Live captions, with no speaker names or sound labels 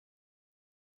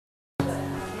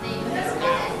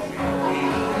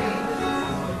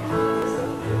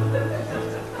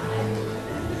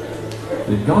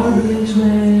The garbage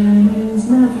man is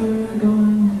never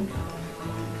going to come.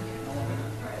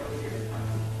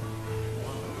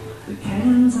 The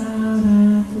cans out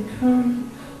at the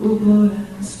curb will bloat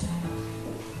and stain.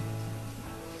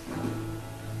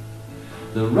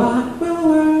 The rot will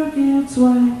work its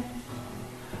way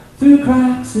through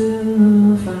cracks in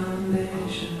the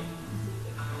foundation.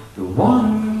 The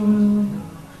water will go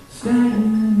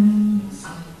stagnant in the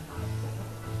sun.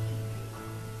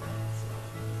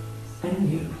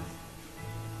 And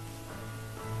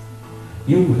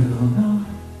you will know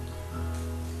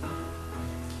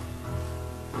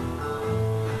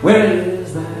where it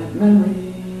is that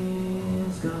memory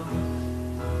is gone.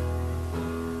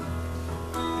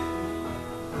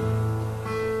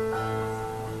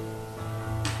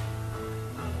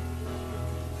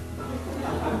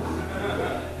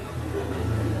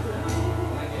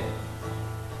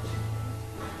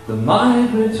 The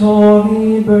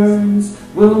migratory birds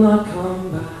will not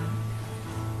come back.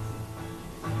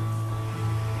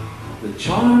 The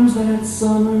charms that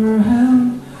summer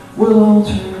held will all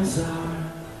turn sour.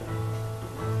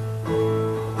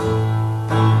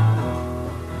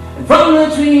 And from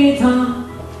the treetops,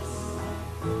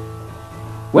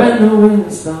 when the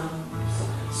wind stops,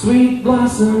 sweet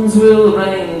blossoms will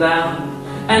rain down,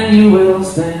 and you will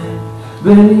stand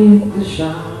beneath the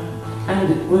shower,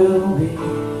 and it will be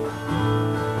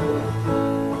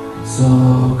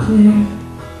so clear.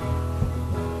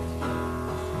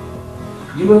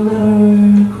 You will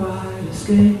never quite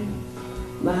escape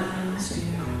last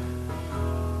year.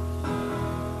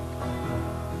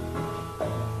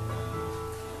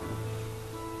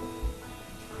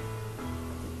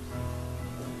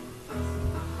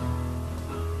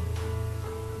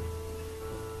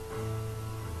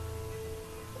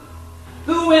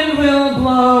 The wind will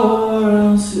blow or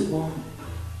else it won't.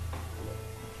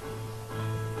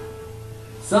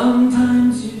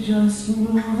 Sometimes you just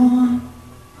move on,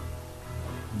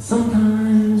 and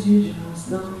sometimes you just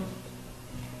don't.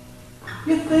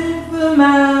 You think the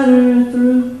matter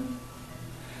through,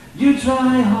 you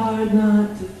try hard not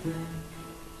to think.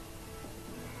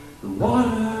 The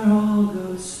water all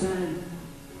goes stagnant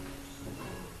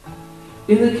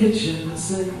in the kitchen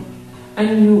sink,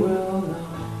 and you will know,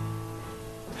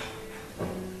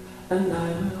 and I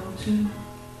will too,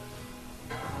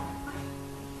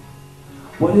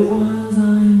 what it was I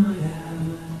might have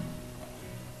been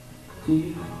to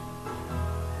you.